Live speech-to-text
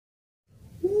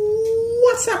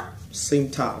What's up? Same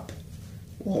top.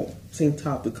 Well, same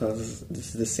top because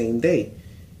this is the same day.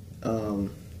 I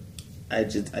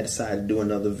decided to do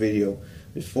another video.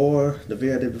 The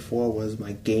video I did before was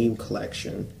my game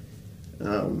collection.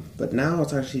 But now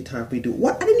it's actually time for me to do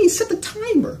what? I didn't even set the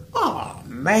timer. Oh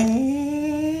man.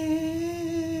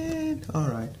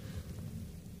 Alright.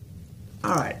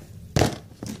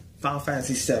 Final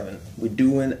Fantasy VII. We're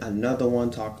doing another one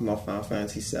talking about Final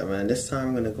Fantasy VII. And this time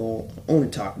I'm going to only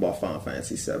talk about Final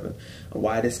Fantasy VII. And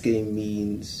why this game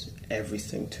means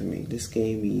everything to me. This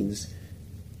game means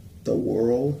the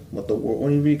world.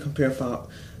 When you really compare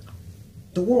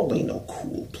the world ain't no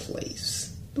cool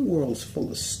place. The world's full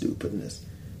of stupidness.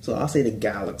 So I'll say the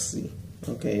galaxy.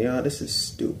 Okay, yeah, this is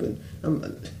stupid.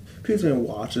 People gonna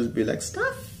watch this be like,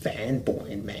 stop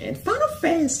fanboying, man. Final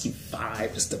Fantasy V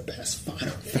is the best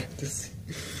Final Fantasy.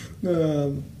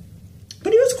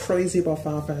 But it was crazy about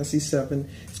Final Fantasy VII.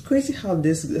 It's crazy how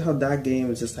that game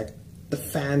is just like the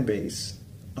fan base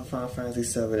of Final Fantasy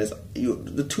VII is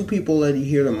the two people that you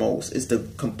hear the most is the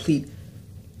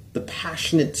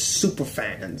passionate super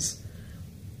fans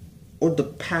or the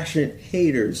passionate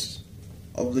haters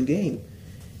of the game.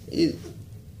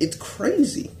 It's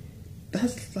crazy.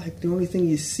 That's like the only thing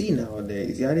you see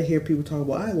nowadays. You gotta hear people talk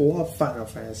about, I love Final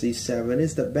Fantasy VII.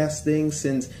 It's the best thing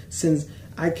since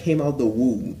I came out the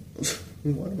womb.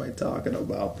 What am I talking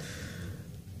about?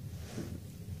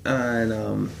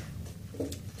 And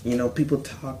people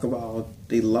talk about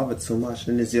they love it so much,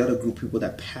 and there's the other group of people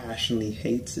that passionately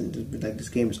hates it. Like, this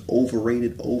game is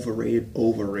overrated.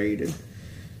 Alright,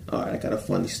 I got a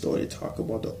funny story to talk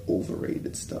about the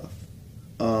overrated stuff.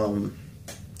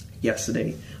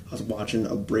 Yesterday, I was watching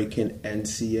a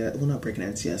Jealous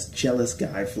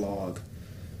Guy vlog.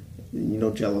 You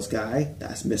know Jealous Guy?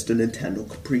 That's Mr. Nintendo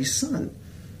Capri's son.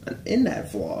 And in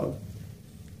that vlog,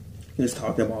 he was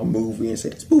talking about a movie and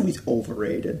said, this movie's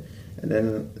overrated. And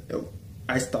then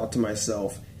I thought to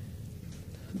myself,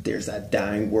 there's that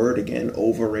dying word again,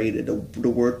 overrated. The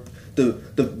word,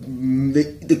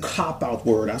 the cop-out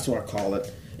word, that's what I call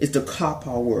it. It's the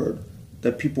cop-out word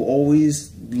that people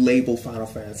always label Final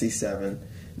Fantasy VII.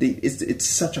 It's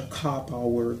such a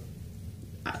cop-out word.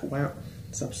 Wow,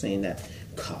 stop saying that.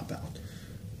 Cop-out.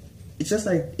 It's just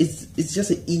like, it's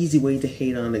just an easy way to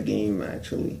hate on the game,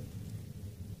 actually.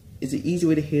 It's an easy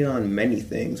way to hate on many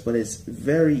things, but it's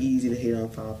very easy to hate on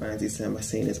Final Fantasy VII by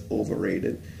saying it's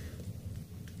overrated.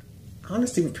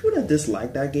 Honestly, for people that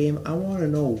dislike that game, I want to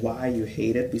know why you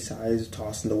hate it besides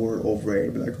tossing the word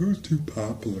overrated. Be like, who's too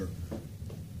popular?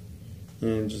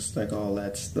 And just like all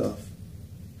that stuff.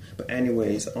 But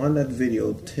anyways, on that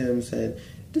video, Tim said,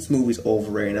 this movie's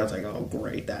overrated. And I was like, oh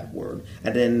great, that word.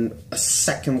 And then a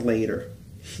second later,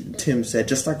 Tim said,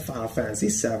 just like Final Fantasy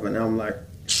VII. And I'm like,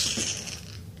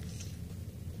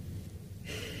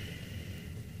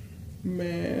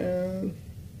 man.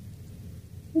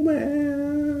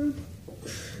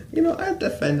 I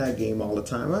defend that game all the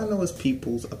time. I know it's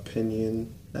people's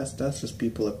opinion. That's just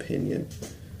people's opinion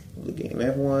of the game.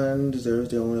 Everyone deserves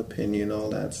their own opinion, all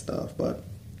that stuff. But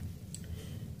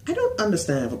I don't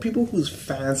understand, for people who's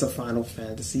fans of Final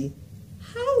Fantasy,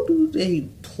 how do they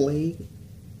play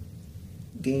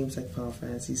games like Final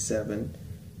Fantasy VII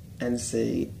and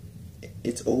say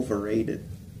it's overrated?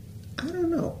 I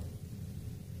don't know.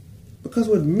 Because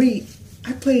with me,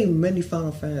 I play many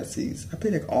Final Fantasies. I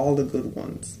played like all the good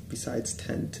ones besides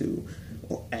 10-2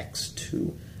 or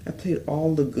X2. I played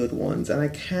all the good ones, and I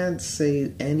can't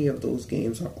say any of those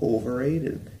games are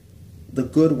overrated. The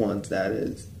good ones, that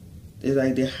is. It's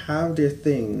like they have their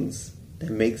things that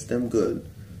makes them good.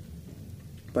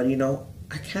 But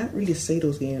I can't really say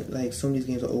those games, like some of these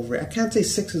games are overrated. I can't say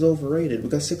 6 is overrated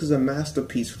because 6 is a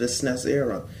masterpiece for the SNES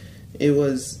era.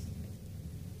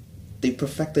 They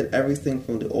perfected everything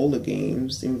from the older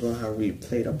games, even though I haven't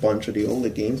played a bunch of the older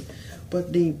games,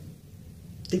 but they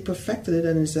perfected it,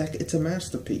 and it's a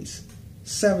masterpiece.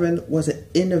 7 was an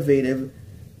innovative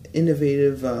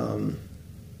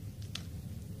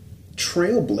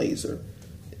trailblazer.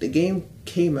 The game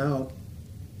came out,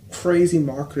 crazy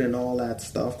marketing and all that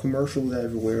stuff, commercials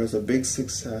everywhere, it was a big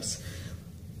success.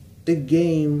 The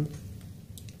game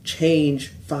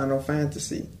changed Final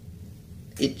Fantasy.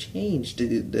 It changed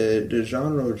the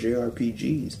genre of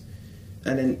JRPGs.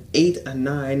 And then 8 and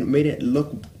 9 made it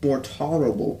look more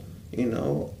tolerable,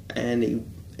 and it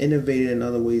innovated in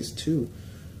other ways too.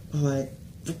 But like,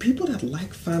 for people that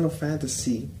like Final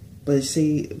Fantasy, but they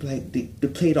say like they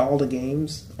played all the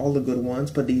games, all the good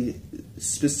ones, but they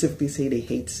specifically say they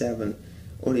hate 7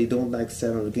 or they don't like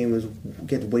 7. The game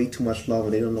get way too much love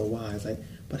and they don't know why. It's like,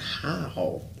 but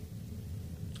how?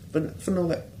 But for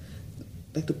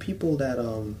like the people that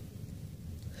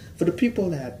for the people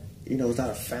that, you know, is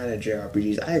not a fan of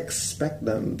JRPGs, I expect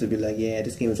them to be like, yeah,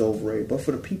 this game is overrated. But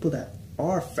for the people that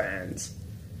are fans,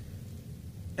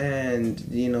 and,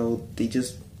 you know, they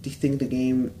think the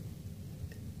game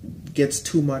gets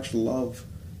too much love,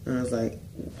 and I was like,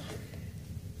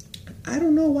 I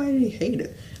don't know why they hate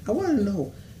it. I want to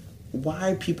know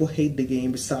why people hate the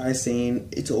game besides saying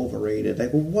it's overrated.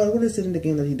 Like, what is it in the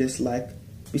game that you dislike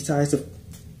besides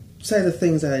the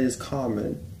things that is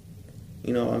common?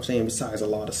 You know what I'm saying? Besides a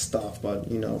lot of stuff, but,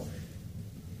 you know,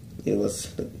 it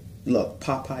was, look,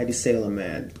 Popeye the Sailor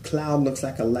Man. Cloud looks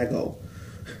like a Lego.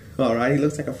 Alright, he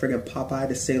looks like a friggin' Popeye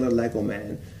the Sailor Lego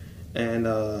Man. And,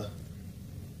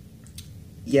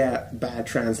 yeah, bad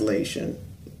translation.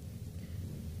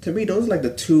 To me, those are like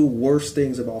the two worst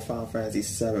things about Final Fantasy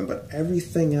VII, but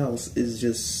everything else is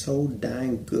just so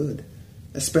dang good.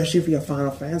 Especially if you're a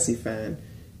Final Fantasy fan.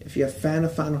 If you're a fan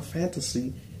of Final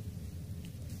Fantasy,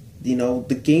 you know,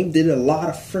 the game did a lot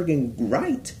of friggin'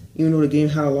 right, even though the game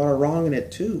had a lot of wrong in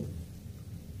it too.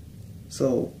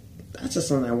 So, that's just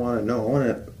something I want to know. I want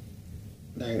to,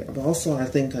 like, but also I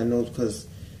think I know because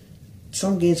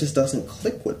some games just doesn't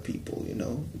click with people, you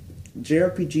know.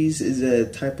 JRPGs is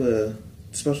a type of,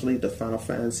 especially the Final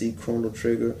Fantasy, Chrono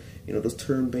Trigger, you know, those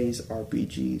turn-based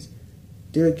RPGs.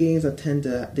 There are games that tend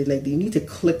to, they need to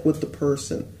click with the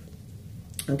person.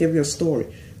 I'll give you a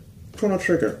story. Chrono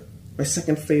Trigger, my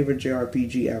second favorite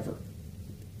JRPG ever.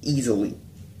 Easily.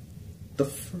 The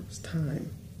first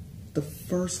time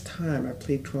I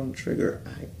played Chrono Trigger,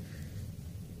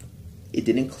 it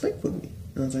didn't click with me.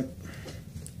 And I was like,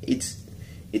 it's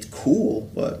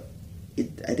cool, but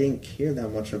I didn't care that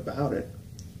much about it.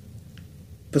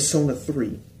 Persona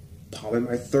 3, probably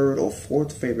my third or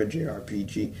fourth favorite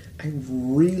JRPG. I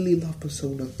really love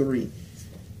Persona 3.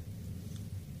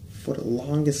 For the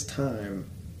longest time,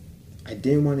 I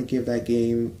didn't want to give that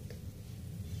game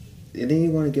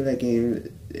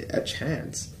a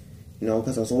chance. You know,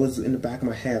 because I was always in the back of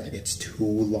my head, like, it's too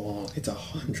long. It's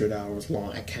 100 hours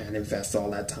long. I can't invest all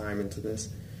that time into this.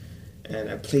 And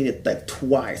I played it like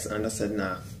twice, and I said,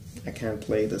 nah, I can't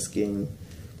play this game.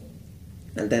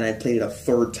 And then I played it a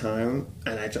third time,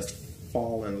 and I just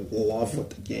fall in love with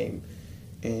the game.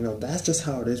 And, you know, that's just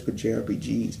how it is with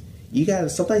JRPGs.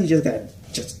 Sometimes you just gotta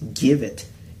give it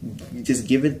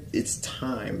its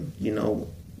time, you know.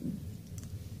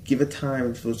 Give it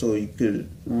time so you could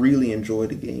really enjoy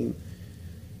the game.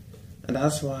 And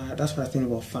that's what I think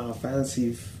about Final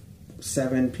Fantasy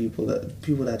VII. People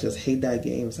that just hate that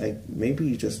game. It's like, maybe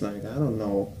you just, like, I don't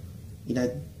know, you're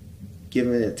not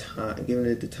giving it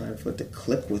the time for it to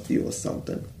click with you or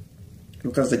something.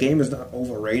 Because the game is not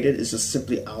overrated, it's just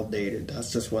simply outdated.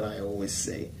 That's just what I always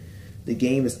say. The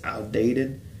game is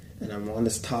outdated, and I'm on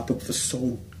this topic for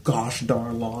so gosh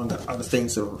darn long. Got other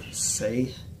things to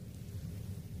say.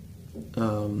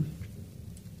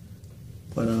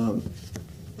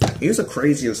 Here's the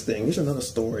craziest thing. Here's another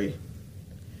story.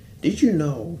 Did you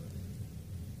know,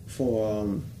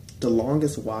 for the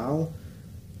longest while,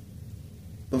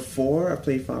 before I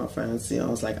played Final Fantasy, I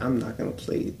was like, I'm not going to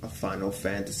play a Final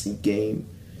Fantasy game.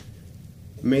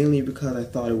 Mainly because I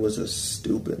thought it was just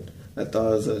stupid. I thought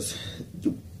it was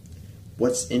just,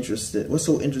 what's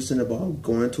so interesting about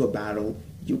going into a battle,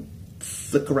 you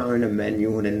flick around in a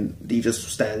menu and then you just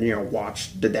stand there and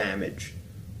watch the damage.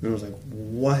 And I was like,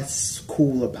 what's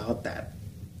cool about that?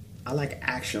 I like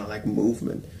action, I like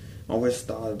movement. I always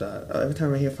thought of that. Every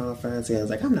time I hear Final Fantasy, I was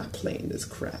like, I'm not playing this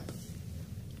crap.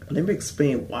 Let me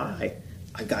explain why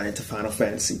I got into Final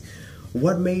Fantasy.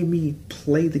 What made me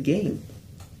play the game?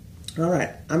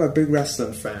 Alright, I'm a big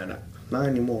wrestling fan. Not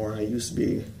anymore. I used to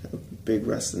be a big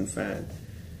wrestling fan.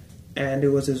 And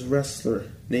there was this wrestler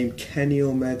named Kenny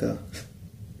Omega.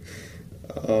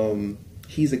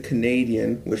 He's a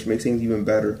Canadian, which makes things even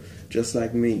better, just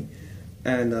like me.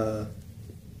 And,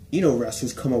 you know,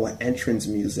 wrestlers come out with entrance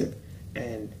music.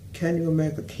 And Kenny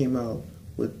Omega came out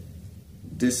with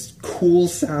this cool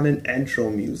sounding intro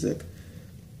music.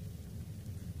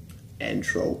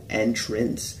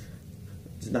 Entrance.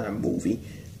 It's not a movie.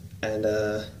 And,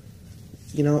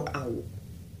 you know,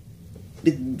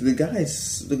 the guy,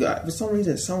 for some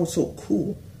reason, it sounds so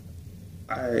cool.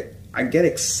 I get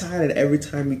excited every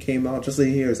time he came out just to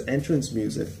hear his entrance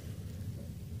music.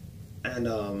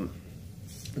 And,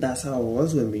 that's how it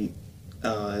was with me.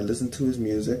 I listened to his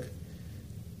music.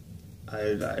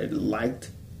 I liked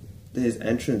his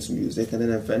entrance music, and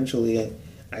then eventually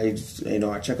I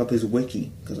check up his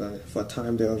wiki, because for a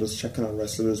time there I was just checking out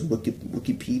wrestlers'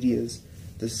 Wikipedias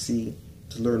to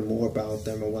learn more about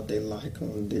them and what they like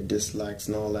and their dislikes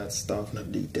and all that stuff.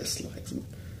 Not the dislikes.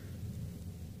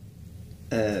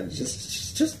 and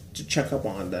just to check up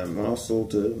on them, and also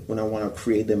to when I want to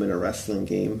create them in a wrestling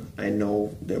game, I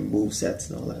know their move sets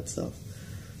and all that stuff.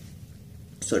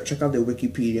 So check out their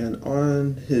Wikipedia, and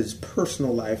on his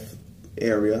personal life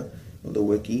area of the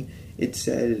wiki, it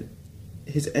said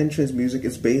his entrance music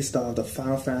is based off the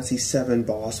Final Fantasy VII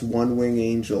boss One Wing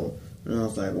Angel. And I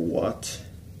was like, what?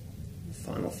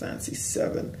 Final Fantasy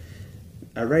VII.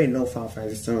 I already know Final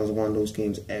Fantasy VII was one of those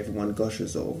games everyone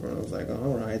gushes over. And I was like,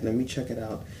 alright, let me check it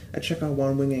out. I checked out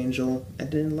One Wing Angel. I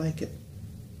didn't like it.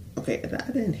 Okay,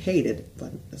 I didn't hate it,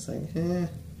 but it's like,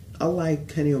 I like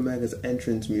Kenny Omega's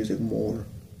entrance music more.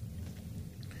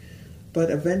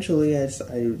 But eventually, as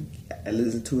I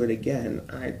listened to it again,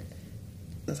 I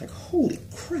was like, holy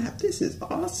crap, this is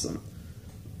awesome.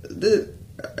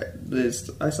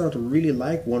 I started to really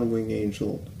like One Wing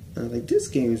Angel. And I was like, this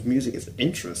game's music is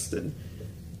interesting.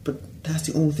 But that's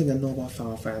the only thing I know about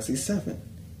Final Fantasy VII.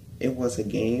 It was a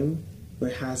game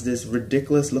where it has this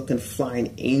ridiculous looking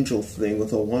flying angel thing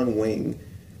with a one wing,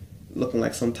 looking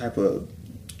like some type of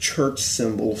church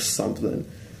symbol or something.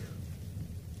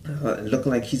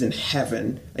 Looking like he's in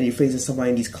heaven, and you're facing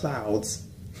somebody in these clouds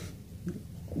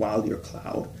while you're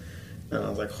Cloud. And I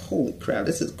was like, holy crap,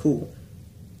 this is cool.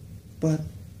 But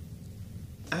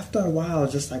after a while,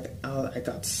 just like I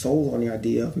got sold on the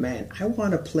idea of, man, I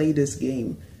want to play this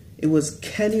game. It was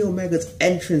Kenny Omega's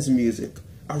entrance music.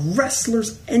 A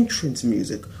wrestler's entrance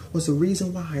music was the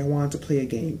reason why I wanted to play a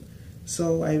game.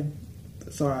 So I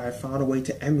found a way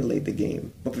to emulate the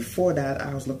game. But before that,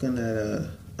 I was looking at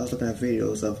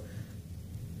videos of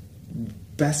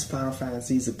best Final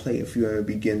Fantasies to play if you're a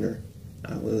beginner.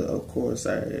 I walked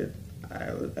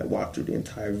through the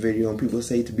entire video, and people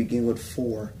say to begin with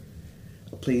 4.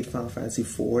 I played Final Fantasy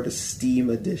 4, the Steam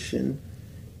edition,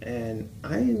 and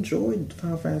I enjoyed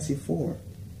Final Fantasy 4.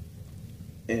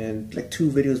 And like 2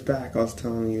 videos back, I was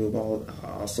telling you about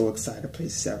how I was so excited to play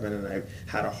 7, and I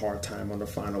had a hard time on the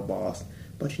final boss.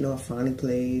 But you know, I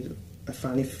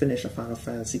finally finished a Final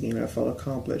Fantasy game, and I felt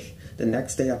accomplished. The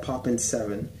next day, I popped in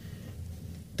 7.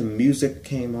 The music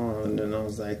came on, and I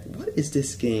was like, what is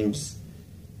this game's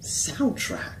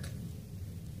soundtrack?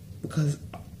 Because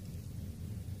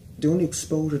the only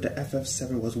exposure to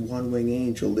FF7 was One Wing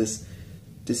Angel, this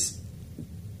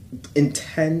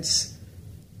intense,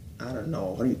 I don't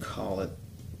know, what do you call it?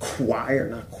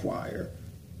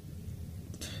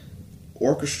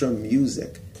 Orchestra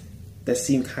music that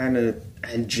seemed kind of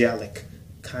angelic,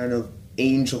 kind of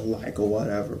angel-like or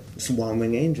whatever. It's One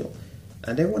Wing Angel.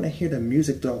 And then when I hear the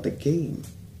music throughout the game,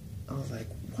 I was like,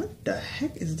 what the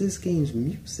heck is this game's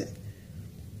music?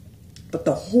 But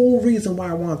the whole reason why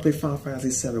I wanted to play Final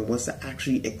Fantasy VII was to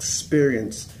actually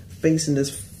experience facing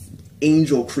this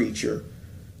angel creature.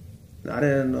 And I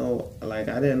didn't know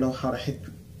how the heck,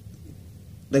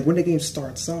 like when the game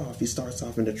starts off, he starts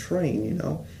off in the train, you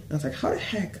know? And I was like, how the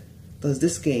heck does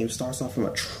this game start off from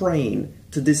a train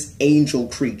to this angel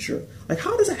creature? Like,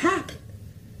 how does it happen?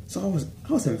 So I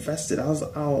was invested. That was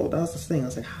the thing. I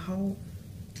was like,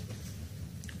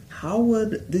 how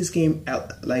would this game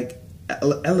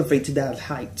elevate to that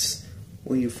heights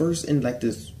where you first in like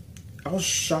this? I was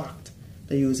shocked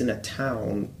that you was in a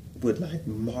town with like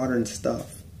modern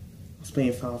stuff. I was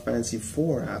playing Final Fantasy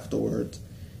IV afterwards.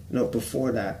 No,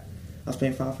 before that. I was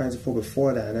playing Final Fantasy IV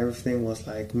before that, and everything was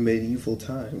like medieval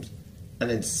times. And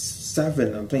then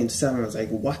 7, I'm playing 7, I was like,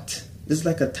 what? This is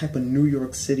like a type of New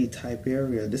York City type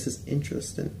area. This is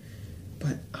interesting.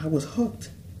 But I was hooked.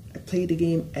 I played the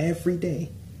game every day.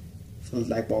 For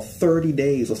like about 30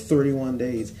 days or 31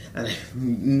 days. And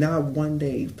not one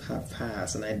day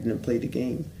passed and I didn't play the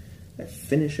game. I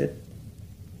finished it.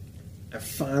 I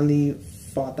finally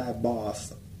fought that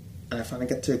boss. And I finally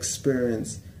got to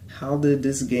experience how did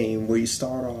this game, where you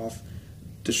start off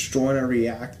destroying a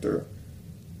reactor,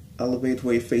 elevate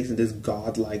where you're facing this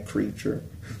godlike creature.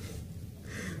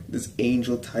 This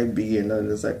angel type being,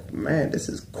 and it's like, man, this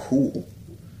is cool.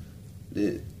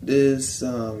 That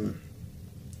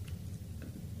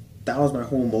was my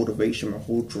whole motivation, my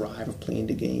whole drive of playing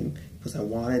the game, because I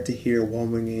wanted to hear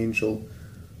One Wing Angel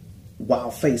while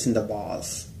facing the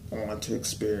boss. I wanted to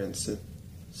experience it.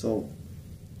 So,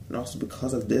 and also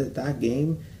because of that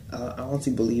game, I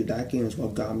honestly believe that game is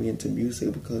what got me into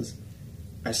music, because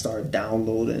I started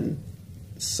downloading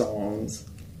songs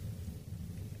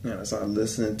and I started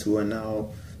listening to it. Now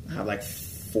I have like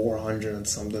 400 and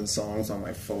something songs on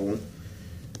my phone.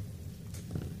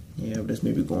 Yeah, but this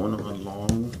may be going on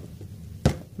long.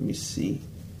 Let me see.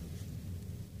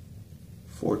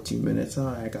 14 minutes.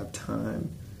 Alright, I got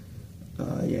time.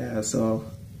 Yeah, so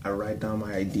I write down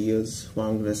my ideas, what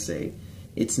I'm going to say.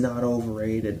 It's not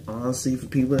overrated. Honestly, for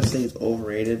people that say it's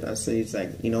overrated, I say it's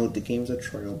like, the game's a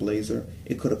trailblazer.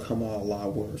 It could have come out a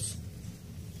lot worse.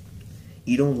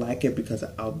 You don't like it because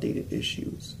of outdated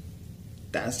issues.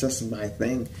 That's just my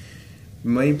thing.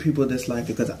 Many people dislike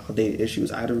it because of outdated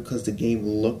issues, either because the game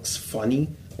looks funny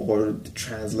or the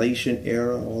translation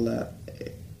error,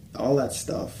 all that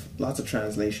stuff. Lots of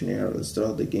translation errors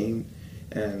throughout the game,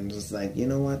 and it's like, you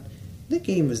know what? The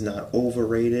game is not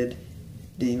overrated.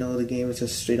 The game is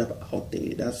just straight up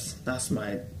outdated. That's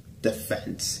my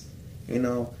defense. I'm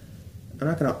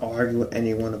not gonna argue with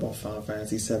anyone about Final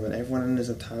Fantasy VII. Everyone is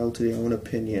entitled to their own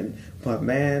opinion, but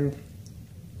man,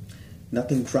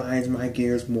 nothing grinds my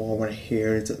gears more when I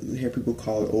hear people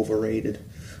call it overrated.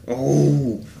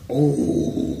 Oh,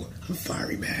 I'm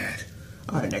fiery mad.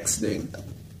 All right, next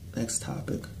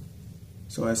topic.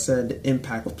 So I said the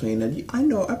impact of playing it.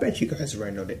 I bet you guys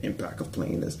already know the impact of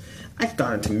playing this. I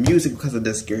got into music because of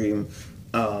this game.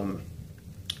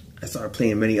 I started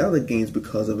playing many other games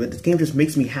because of it. This game just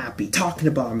makes me happy. Talking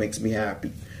about it makes me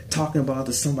happy. Talking about it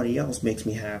to somebody else makes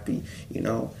me happy.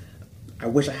 I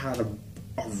wish I had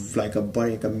a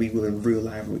buddy I could meet with in real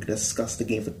life and we could discuss the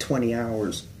game for 20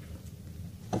 hours.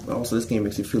 But also, this game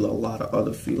makes me feel a lot of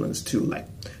other feelings too, like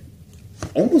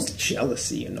almost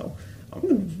jealousy. I'm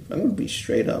gonna be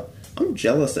straight up. I'm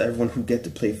jealous of everyone who get to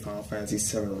play Final Fantasy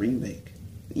VII Remake.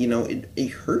 It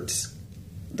hurts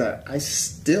that I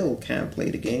still can't play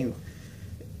the game.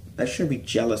 I shouldn't be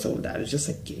jealous over that. It's just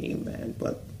a game, man.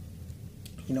 But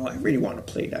I really want to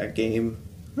play that game.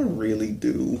 I really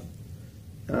do.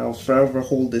 And I'll forever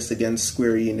hold this against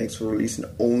Square Enix for releasing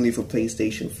only for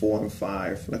PlayStation 4 and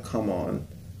 5. Now come on.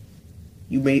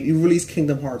 You released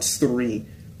Kingdom Hearts 3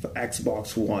 for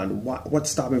Xbox One. What's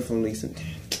stopping you from releasing?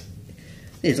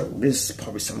 There's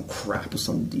probably some crap or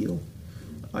some deal.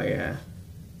 Oh yeah.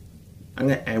 I'm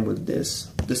gonna end with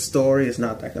this. The story is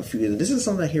not that confusing. This is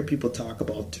something I hear people talk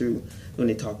about too when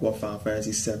they talk about Final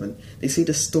Fantasy VII. They say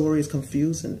the story is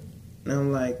confusing. And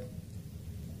I'm like,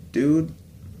 dude,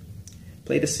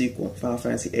 play the sequel, Final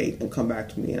Fantasy VIII, and come back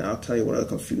to me and I'll tell you what a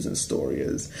confusing story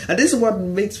is. And this is what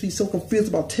makes me so confused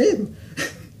about Tim.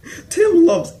 Tim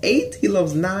loves 8, he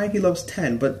loves 9, he loves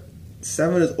 10, but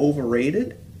 7 is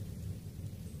overrated?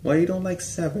 Why you don't like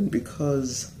 7?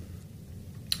 Because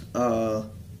Cloud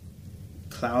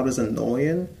is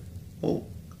annoying? Well,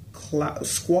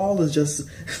 Squall is just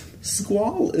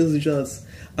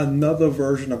another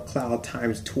version of Cloud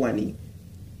times 20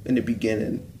 in the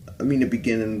beginning. The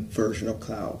beginning version of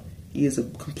Cloud. He is a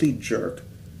complete jerk.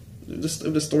 If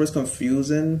the story's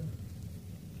confusing,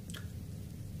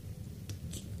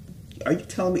 are you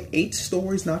telling me 8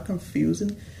 stories not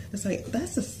confusing? It's like,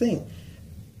 that's the thing.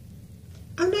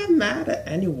 I'm not mad at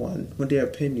anyone with their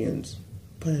opinions,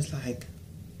 but it's like,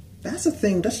 that's the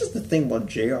thing. That's just the thing about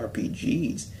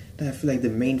JRPGs. That I feel like the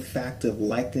main factor of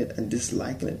liking it and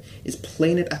disliking it is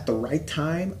playing it at the right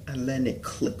time and letting it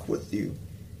click with you.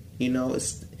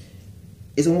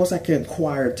 It's almost like an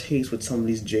acquired taste with some of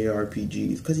these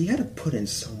JRPGs because you had to put in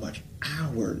so much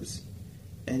hours.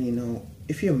 And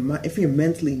if you're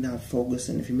mentally not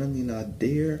focusing, if you're mentally not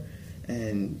there,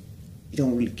 and you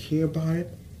don't really care about it,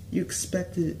 you're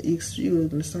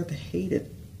gonna start to hate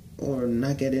it, or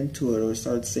not get into it, or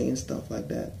start saying stuff like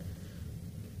that.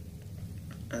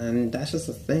 And that's just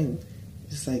a thing.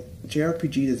 It's like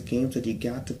JRPG is games that you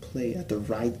got to play at the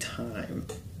right time.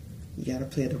 You gotta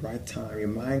play at the right time. Your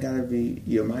mind gotta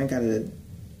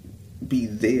be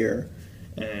there,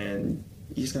 and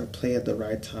you just gotta play at the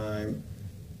right time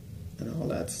and all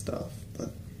that stuff.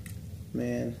 But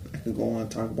man, I could go on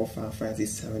and talk about Final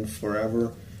Fantasy VII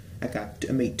forever. I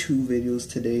made 2 videos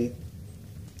today.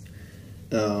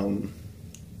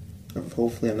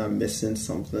 Hopefully I'm not missing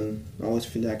something. I always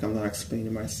feel like I'm not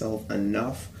explaining myself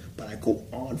enough, but I go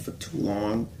on for too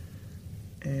long.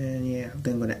 And yeah,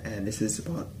 then I'm gonna end. This is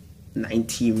about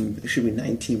 19, it should be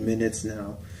 19 minutes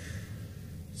now.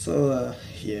 So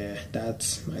yeah,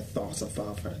 that's my thoughts on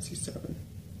Final Fantasy VII,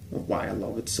 why I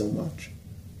love it so much.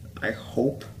 I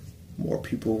hope more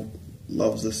people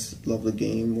love the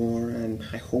game more, and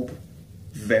I hope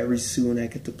very soon I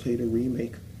get to play the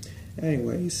remake.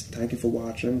 Anyways, thank you for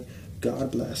watching.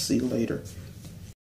 God bless. See you later.